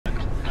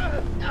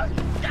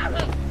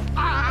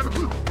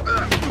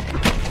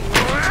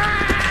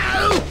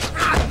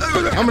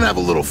I'm gonna have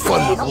a little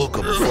fun with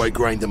Luca before I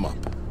grind him up.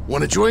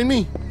 Wanna join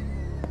me?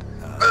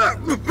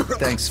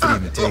 Thanks for the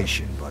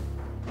invitation, but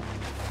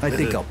I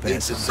think I'll pass Hate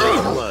it. to see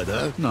blood,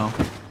 huh? No,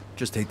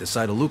 just hate the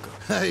sight of Luca.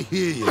 I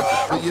hear you,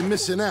 but you're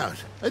missing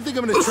out. I think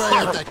I'm gonna try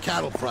out that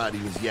cattle prod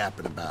he was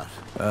yapping about.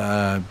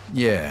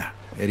 Yeah.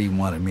 Eddie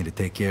wanted me to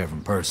take care of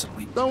him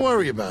personally. Don't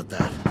worry about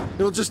that.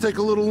 It'll just take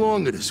a little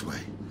longer this way.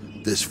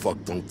 This fuck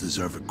don't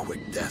deserve a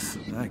quick death.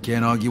 I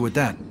can't argue with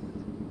that.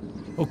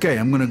 Okay,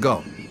 I'm gonna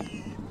go.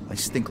 I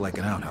stink like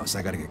an outhouse.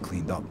 I gotta get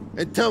cleaned up.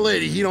 And tell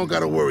Eddie he don't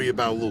gotta worry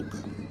about Luca.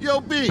 Yo,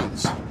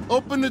 Beans,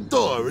 open the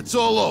door. It's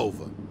all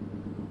over.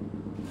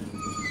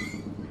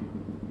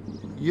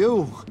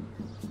 You're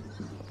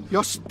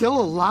still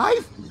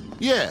alive?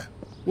 Yeah,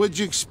 what'd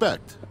you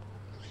expect?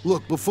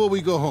 Look, before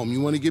we go home,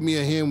 you want to give me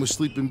a hand with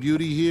Sleeping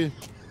Beauty here?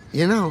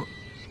 You know,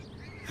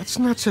 that's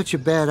not such a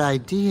bad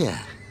idea.